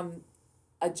 Mm-hmm.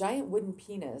 A giant wooden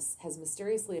penis has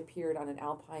mysteriously appeared on an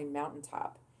alpine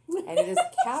mountaintop, and it has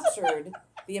captured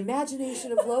the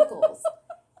imagination of locals.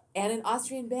 And an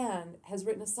Austrian band has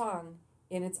written a song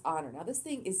in its honor. Now, this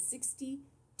thing is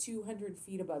 6,200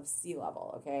 feet above sea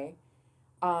level, okay?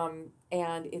 And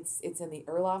it's in the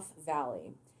Erlof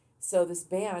Valley. So this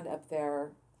band up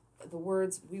there, the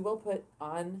words we will put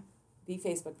on the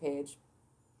Facebook page,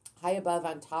 high above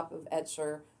on top of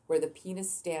Etcher, where the penis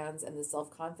stands and the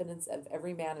self-confidence of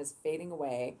every man is fading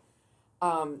away.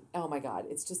 Oh my God,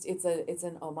 it's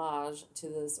an homage to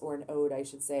this, or an ode, I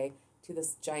should say, to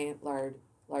this giant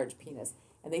large penis.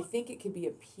 And they think it could be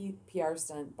a PR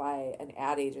stunt by an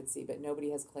ad agency, but nobody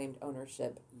has claimed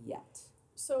ownership yet.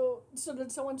 So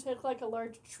did someone take like a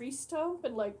large tree stump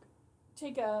and like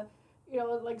take a,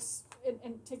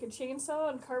 and take a chainsaw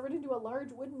and carve it into a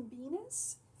large wooden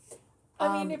penis?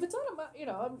 I mean, if it's on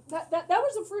that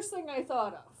was the first thing I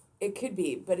thought of. It could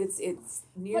be, but it's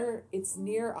near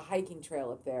a hiking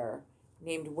trail up there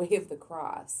named Way of the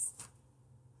Cross.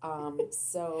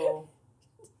 So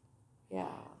yeah.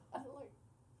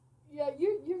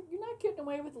 You're not getting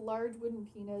away with a large wooden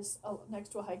penis next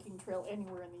to a hiking trail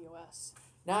anywhere in the U.S.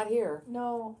 Not here.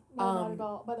 No, not Um, at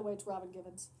all. By the way, it's Robin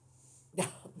Givens.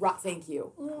 Thank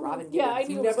you, Robin. Yeah, I Givens.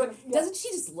 knew You it was never. gonna- yeah. Doesn't she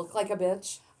just look like a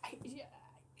bitch? Yeah,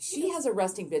 She has a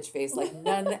resting bitch face like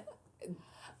none.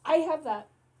 I have that.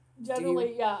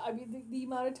 Generally, yeah. I mean, the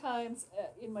amount of times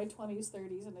in my 20s,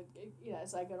 30s, and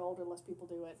as I get older, less people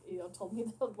do it. Told me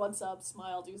that what's up,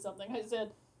 smile, do something. I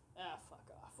said, fuck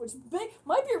off. Which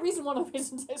might be one of the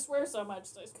reasons I swear so much.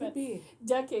 So I Could spent be.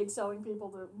 decades telling people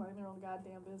to mind their own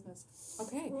goddamn business.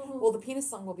 Okay. Mhm. Well, the penis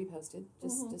song will be posted.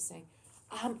 Just saying.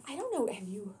 I don't know. Have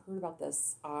you heard about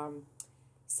this?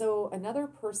 So another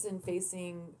person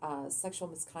facing sexual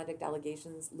misconduct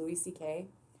allegations, Louis C.K.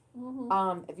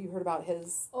 Have you heard about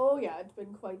his? Oh yeah, it's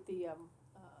been quite the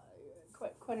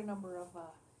quite a number of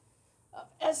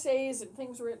essays and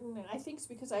things written, and I think it's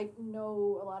because I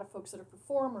know a lot of folks that are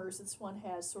performers. This one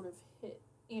has sort of hit,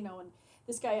 and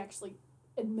this guy actually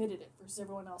admitted it versus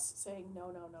everyone else saying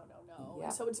no. Yeah.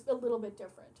 And so it's a little bit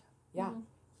different. Yeah,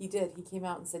 he did. He came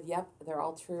out and said, "Yep, they're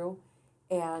all true."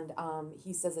 And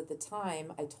he says at the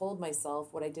time, I told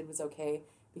myself what I did was okay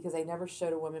because I never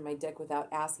showed a woman my dick without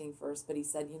asking first. But he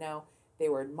said, they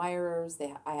were admirers.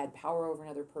 I had power over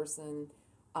another person,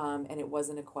 and it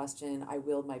wasn't a question. I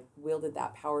wielded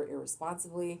that power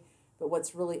irresponsibly. But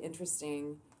what's really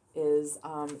interesting is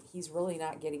he's really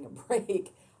not getting a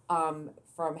break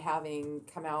from having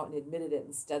come out and admitted it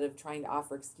instead of trying to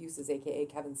offer excuses, aka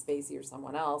Kevin Spacey or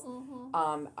someone else.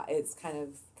 It's kind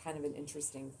of an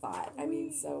interesting thought.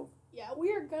 Yeah,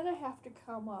 we are gonna have to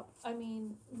come up.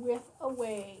 With a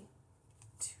way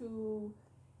to,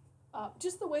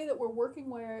 just the way that we're working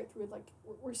through. Like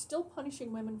we're still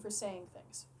punishing women for saying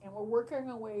things, and we're working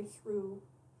our way through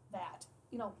that.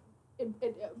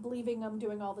 Believing them,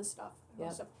 doing all this stuff. And all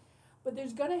this stuff. But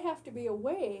there's gonna have to be a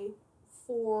way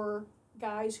for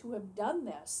guys who have done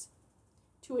this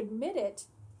to admit it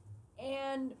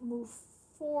and move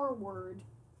forward.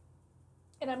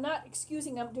 And I'm not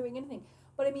excusing them doing anything,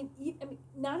 but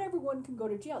not everyone can go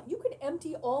to jail. You could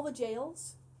empty all the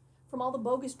jails from all the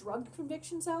bogus drug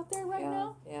convictions out there right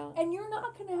now, and you're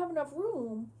not going to have enough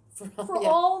room for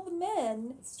all the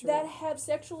men that have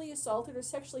sexually assaulted or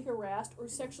sexually harassed or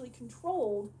sexually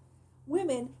controlled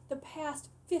women the past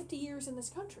 50 years in this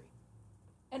country.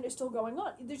 And they're still going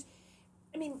on.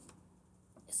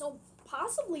 So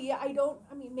possibly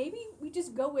maybe we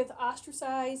just go with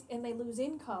ostracize and they lose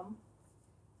income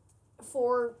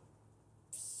for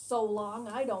so long.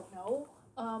 I don't know.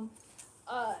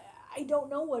 I don't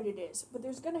know what it is, but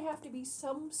there's going to have to be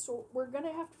we're going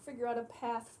to have to figure out a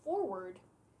path forward.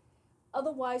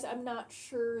 Otherwise, I'm not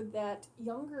sure that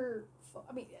younger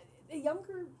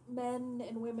men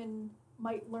and women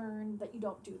might learn that you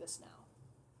don't do this now.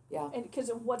 Yeah. And because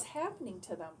of what's happening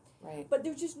to them. Right. But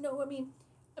there's just no,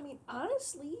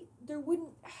 honestly, there wouldn't,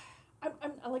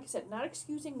 I'm like I said, not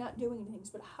excusing not doing anything,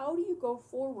 but how do you go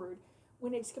forward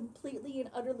when it's completely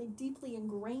and utterly deeply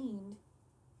ingrained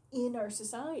in our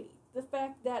society? The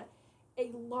fact that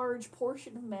a large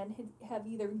portion of men have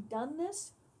either done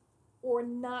this or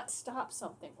not stopped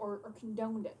something or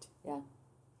condoned it. Yeah.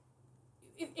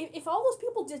 If all those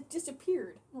people just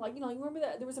disappeared, you remember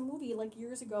that there was a movie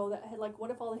years ago that had what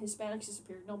if all the Hispanics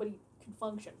disappeared? Nobody could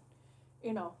function,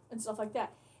 and stuff like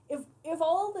that. If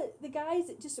all the guys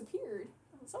that disappeared,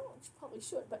 someone probably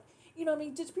should, but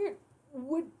disappeared,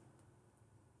 would.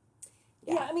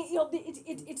 Yeah,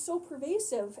 it's so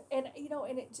pervasive, and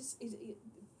it just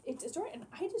it's right,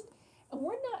 and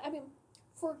we're not.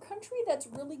 For a country that's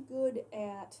really good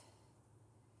at.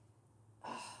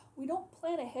 We don't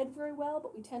plan ahead very well,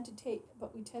 but we tend to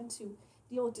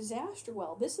deal with disaster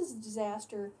well. This is a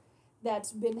disaster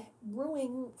that's been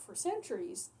brewing for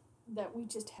centuries that we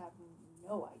just have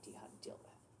no idea how to deal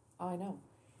with. Oh, I know.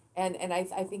 And I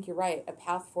think you're right. A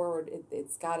path forward,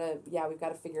 we've got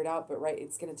to figure it out, but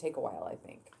it's going to take a while, I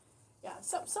think. Yeah,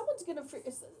 someone's going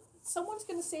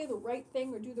to say the right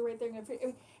thing or do the right thing,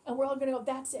 and we're all going to go,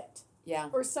 that's it. Yeah.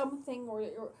 Or something, or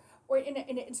and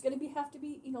it's going to have to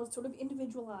be sort of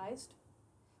individualized,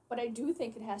 but I do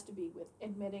think it has to be with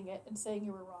admitting it and saying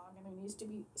you were wrong, and it needs to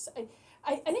be.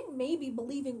 I think maybe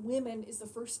believing women is the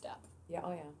first step. Yeah.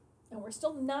 Oh yeah. And we're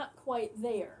still not quite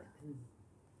there.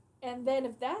 And then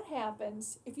if that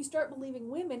happens, if you start believing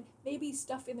women, maybe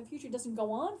stuff in the future doesn't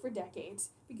go on for decades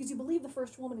because you believe the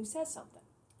first woman who says something.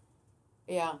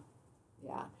 Yeah.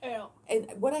 Yeah. Yeah. And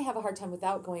what I have a hard time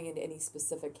without going into any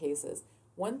specific cases.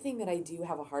 One thing that I do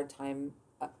have a hard time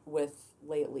with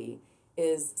lately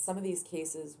is some of these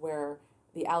cases where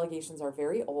the allegations are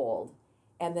very old,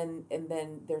 and then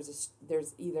there's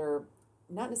either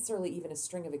not necessarily even a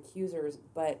string of accusers,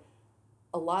 but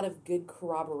a lot of good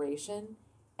corroboration.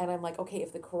 And I'm like, okay,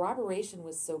 if the corroboration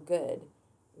was so good,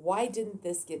 why didn't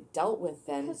this get dealt with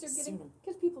then Because they're getting, sooner?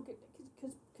 because people get,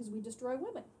 because we destroy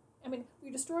women. I mean, we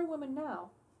destroy women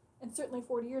now, and certainly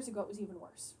 40 years ago it was even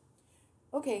worse.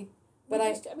 Okay, but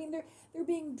I mean, they're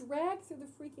being dragged through the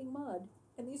freaking mud,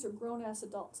 and these are grown ass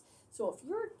adults. So if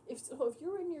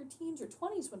you're in your teens or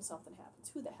 20s when something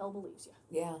happens, who the hell believes you?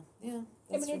 yeah.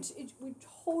 I mean, that's true. we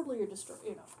totally are destroyed.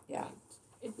 You know.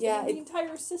 Yeah. The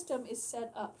entire system is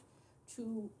set up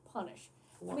to punish.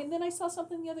 I mean, then I saw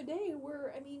something the other day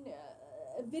where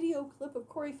a video clip of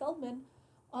Corey Feldman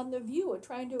on The View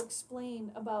trying to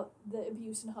explain about the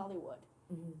abuse in Hollywood,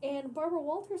 and Barbara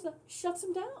Walters shuts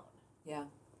him down. Yeah.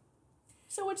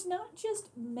 So it's not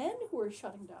just men who are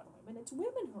shutting down women; it's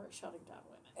women who are shutting down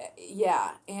women.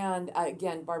 Yeah, and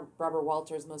again, Barbara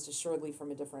Walters most assuredly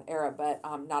from a different era, but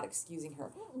not excusing her.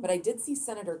 But I did see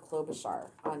Senator Klobuchar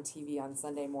on TV on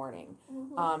Sunday morning,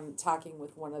 talking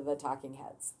with one of the talking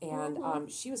heads,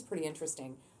 and she was pretty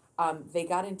interesting. They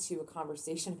got into a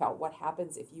conversation about what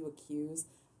happens if you accuse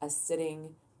a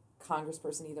sitting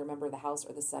congressperson, either a member of the House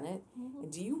or the Senate.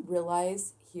 And do you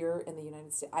realize here in the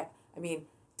United States, I mean,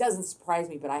 doesn't surprise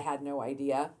me, but I had no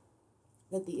idea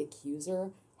that the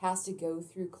accuser has to go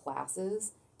through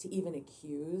classes to even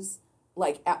accuse.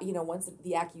 Like, once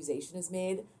the accusation is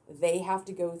made, they have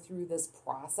to go through this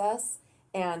process.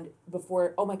 And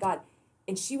before, oh my God.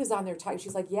 And she was on there talking.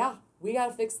 She's like, yeah, we got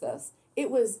to fix this. It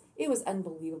was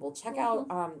unbelievable. Check out,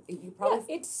 you probably.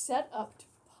 Yeah, it's set up to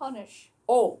punish.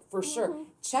 Oh, for sure.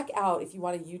 Check out, if you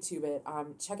want to YouTube it,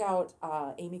 check out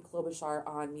Amy Klobuchar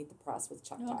on Meet the Press with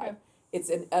Chuck Todd.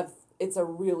 It's a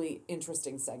really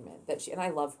interesting segment that and I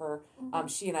love her.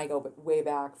 She and I go way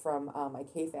back from my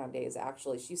KFan days,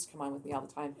 actually. She used to come on with me all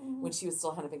the time when she was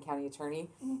still Hennepin County attorney.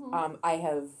 I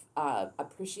have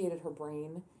appreciated her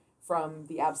brain from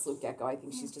the absolute get-go. I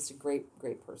think she's just a great,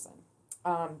 great person.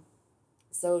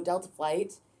 So Delta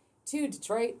Flight to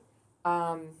Detroit,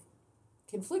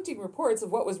 conflicting reports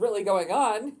of what was really going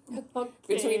on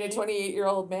between a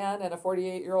 28-year-old man and a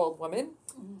 48-year-old woman.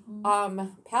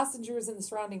 Passengers in the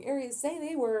surrounding areas say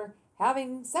they were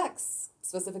having sex.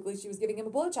 Specifically, she was giving him a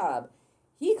blowjob.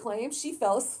 He claims she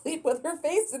fell asleep with her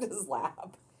face in his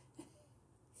lap.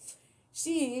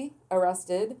 She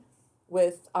arrested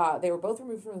with, they were both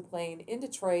removed from the plane in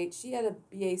Detroit. She had a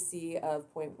BAC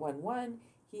of 0.11.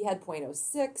 He had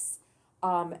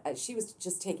 0.06. She was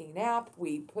just taking a nap.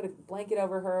 We put a blanket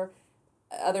over her.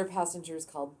 Other passengers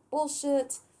called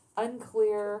bullshit,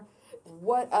 unclear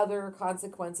what other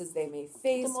consequences they may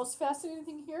face. The most fascinating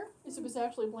thing here is it was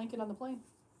actually a blanket on the plane.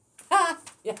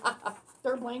 Yeah.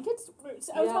 There are blankets?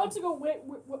 I was about to go, wait,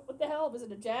 what the hell? Was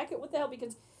it a jacket? What the hell?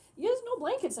 Because there's no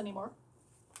blankets anymore.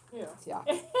 Yeah.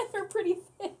 And they're pretty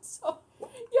thin, so,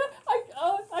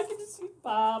 I can just see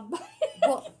Bob.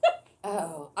 Well,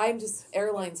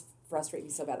 airlines frustrate me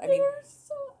so bad. They're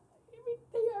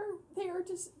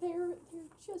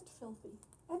just filthy.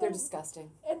 They're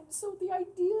disgusting. And so the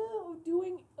idea of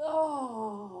doing,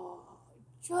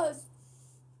 just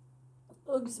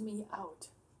ugs me out.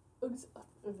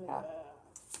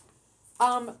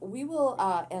 We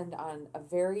will end on a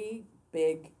very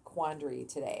big quandary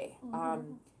today.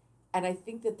 And I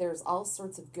think that there's all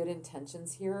sorts of good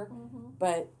intentions here,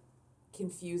 but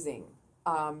confusing,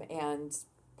 and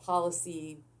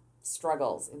policy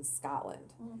struggles in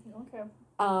Scotland. Okay.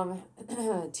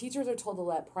 Teachers are told to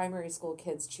let primary school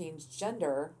kids change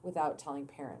gender without telling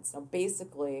parents. Now,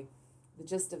 basically, the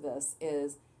gist of this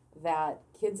is that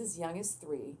kids as young as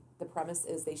 3, the premise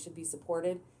is they should be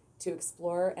supported to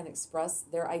explore and express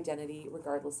their identity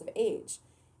regardless of age.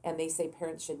 And they say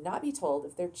parents should not be told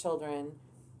if their children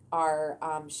are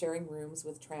sharing rooms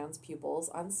with trans pupils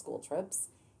on school trips.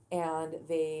 And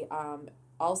they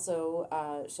also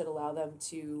should allow them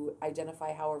to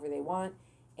identify however they want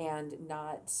and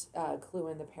not clue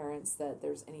in the parents that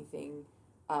there's anything,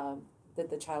 that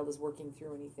the child is working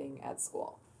through anything at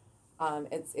school.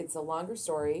 It's a longer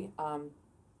story.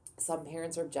 Some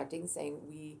parents are objecting, saying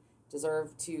we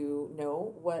deserve to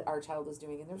know what our child is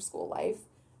doing in their school life.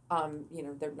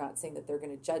 They're not saying that they're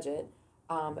going to judge it,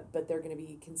 but they're going to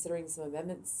be considering some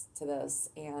amendments to this.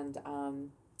 And,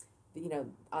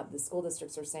 the school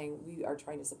districts are saying we are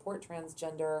trying to support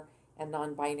transgender and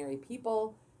non-binary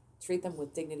people, treat them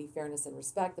with dignity, fairness, and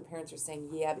respect. The parents are saying,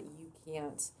 yeah, but you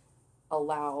can't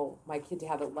allow my kid to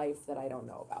have a life that I don't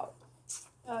know about.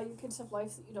 Your kids have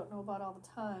lives that you don't know about all the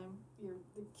time.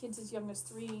 The kids as young as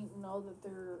 3 know that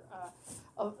they're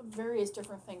of various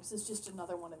different things. It's just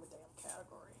another one in the damn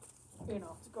category.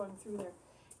 Going through there.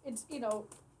 It's,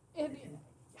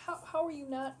 how are you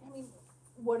not,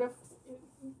 what if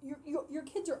your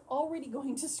kids are already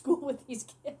going to school with these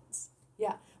kids?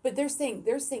 Yeah, but they're saying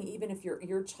even if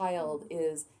your child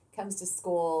comes to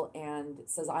school and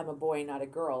says I'm a boy, not a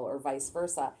girl, or vice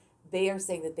versa, they are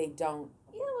saying that they don't.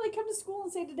 Yeah, well, they come to school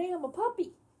and say today I'm a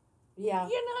puppy. Yeah.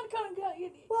 You're not gonna go.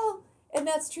 Well, and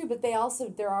that's true, but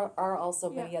there are also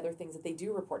many other things that they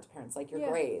do report to parents, like your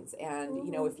grades, and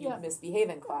if you misbehave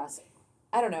in class.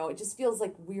 I don't know. It just feels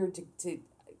like weird to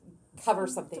cover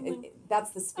something.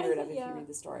 That's the spirit of it if you read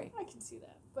the story. I can see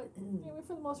that, but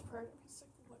for the most part, it's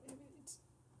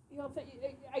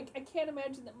I can't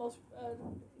imagine that most.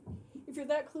 If you're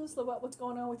that clueless about what's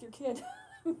going on with your kid,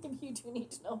 maybe you do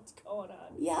need to know what's going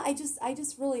on. Yeah, I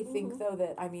just really think though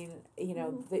that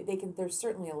they can. There's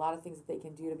certainly a lot of things that they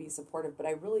can do to be supportive, but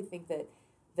I really think that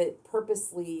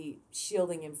purposely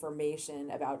shielding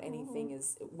information about anything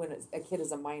is when a kid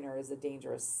is a minor is a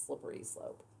dangerous slippery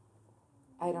slope.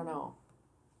 I don't know.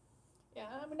 Yeah,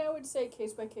 I mean, I would say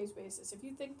case by case basis. If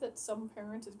you think that some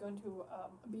parent is going to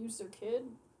abuse their kid,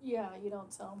 you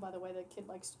don't tell them. By the way, the kid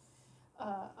likes,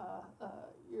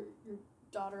 your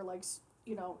daughter likes,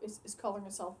 is calling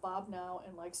herself Bob now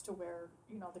and likes to wear,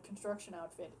 the construction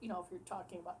outfit. If you're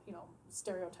talking about,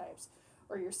 stereotypes,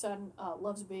 or your son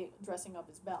loves dressing up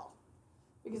as Belle,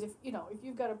 because if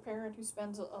you've got a parent who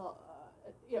spends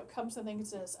comes to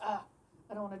things and says,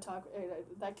 I don't want to talk.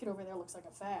 That kid over there looks like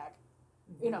a fag.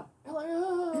 You're like,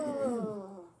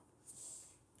 oh.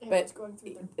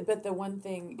 But the one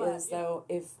thing is though,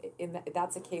 if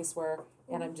that's a case where,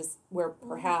 where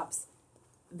perhaps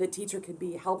the teacher could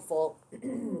be helpful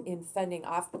in fending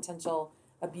off potential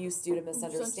abuse due to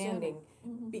misunderstanding,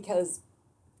 because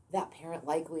that parent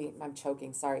likely, I'm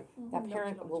choking, sorry, that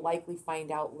parent will likely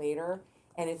find out later,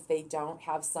 and if they don't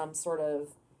have some sort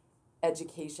of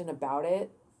education about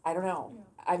it, I don't know. Yeah.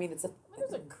 I mean, there's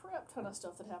a crap ton of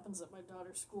stuff that happens at my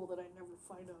daughter's school that I never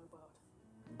find out about.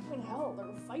 I mean, hell, there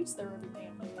are fights there every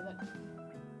damn day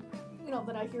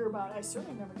that I hear about. I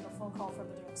certainly never get a phone call from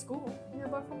the damn school. I hear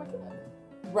about from my kid.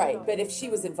 Right, but if she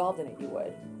was involved in it, you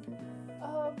would.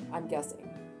 I'm guessing.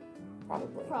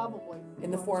 Probably. In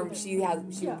the form she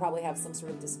would probably have some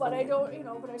sort of discipline. But I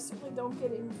don't, but I certainly don't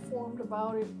get informed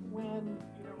about it when,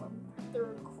 there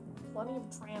are plenty of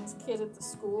trans kids at the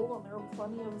school, and there are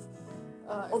plenty of.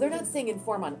 Well, they're not saying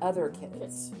inform on other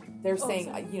kids. They're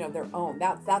saying their own.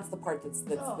 That's the part that's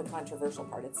the controversial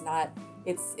part. It's not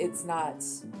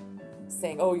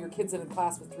saying your kid's in a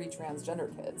class with 3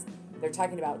 transgender kids. They're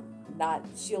talking about not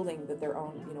shielding that their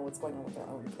own what's going on with their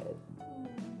own kid.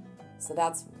 So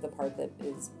that's the part that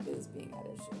is being at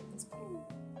issue at this point.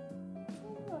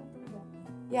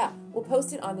 Yeah, we'll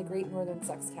post it on the Great Northern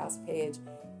Sexcast page,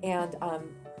 and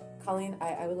Colleen,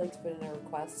 I would like to put in a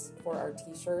request for our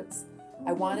T-shirts.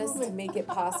 I want us to make it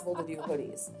possible to do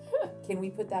hoodies. Can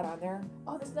we put that on there?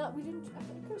 Oh, that's not. We didn't.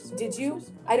 Did you?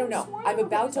 I don't know. I'm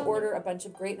about to order a bunch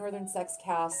of Great Northern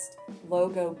Sexcast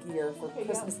logo gear for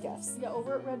Christmas gifts. Yeah,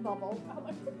 over at Redbubble.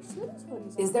 I'm pretty sure there's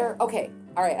hoodies. Is there? Okay.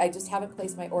 All right. I just haven't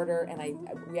placed my order, and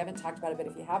we haven't talked about it. But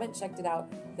if you haven't checked it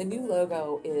out, the new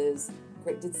logo is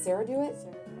great. Did Sarah do it?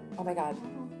 Sarah. Oh my God.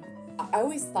 I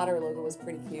always thought our logo was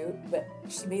pretty cute, but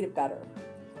she made it better.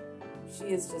 She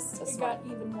is just a smart. It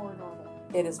got even more normal.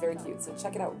 It is very cute. So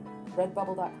check it out.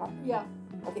 Redbubble.com. Yeah.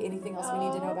 Okay, anything else we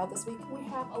need to know about this week? We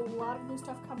have a lot of new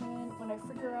stuff coming in. When I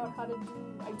figure out how to do,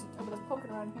 I'm going to poke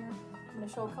around here. I'm going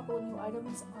to show a couple of new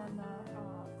items on,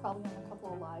 probably on a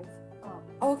couple of live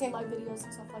videos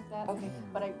and stuff like that. Okay.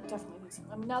 But I definitely need some.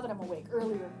 I mean, now that I'm awake.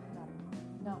 Earlier,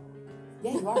 no.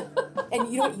 Yeah, you are.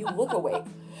 And you know what? You look awake.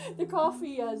 The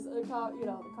coffee is,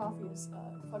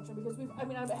 functional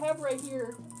because I have right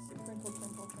here,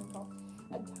 crinkle,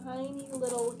 a tiny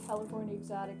little California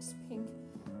Exotics pink.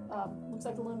 Looks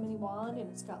like a little mini wand, and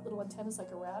it's got little antennas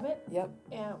like a rabbit. Yep.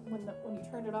 And when you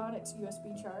turn it on, it's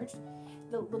USB charged.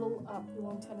 The little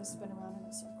antennas spin around in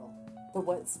a circle. The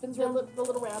what spins around? The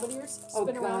little rabbit ears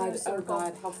spin around in a circle. Oh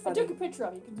God, how funny! I took a picture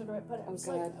of it. You can do it, but I'm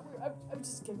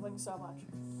just giggling so much.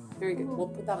 Very good. We'll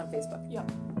put that on Facebook. Yeah.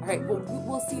 All right.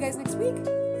 We'll see you guys next week.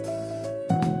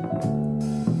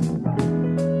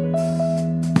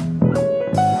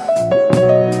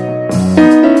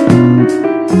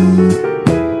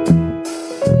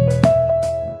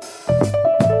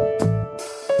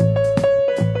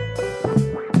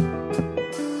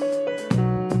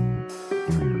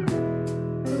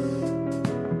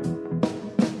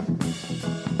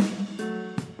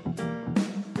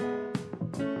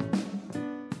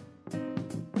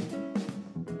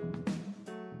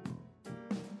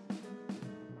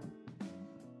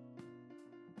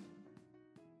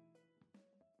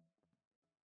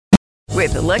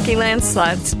 With the Lucky Land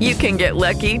Slots, you can get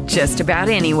lucky just about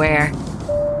anywhere.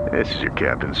 This is your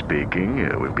captain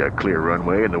speaking. We've got clear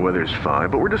runway and the weather's fine,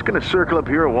 but we're just going to circle up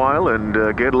here a while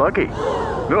and get lucky.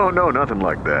 No, nothing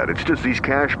like that. It's just these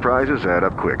cash prizes add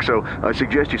up quick. So I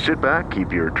suggest you sit back,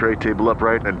 keep your tray table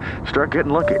upright, and start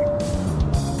getting lucky.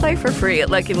 Play for free at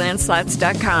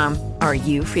LuckyLandSlots.com. Are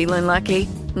you feeling lucky?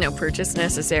 No purchase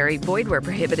necessary. Void where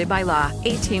prohibited by law.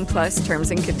 18+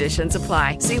 terms and conditions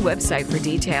apply. See website for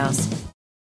details.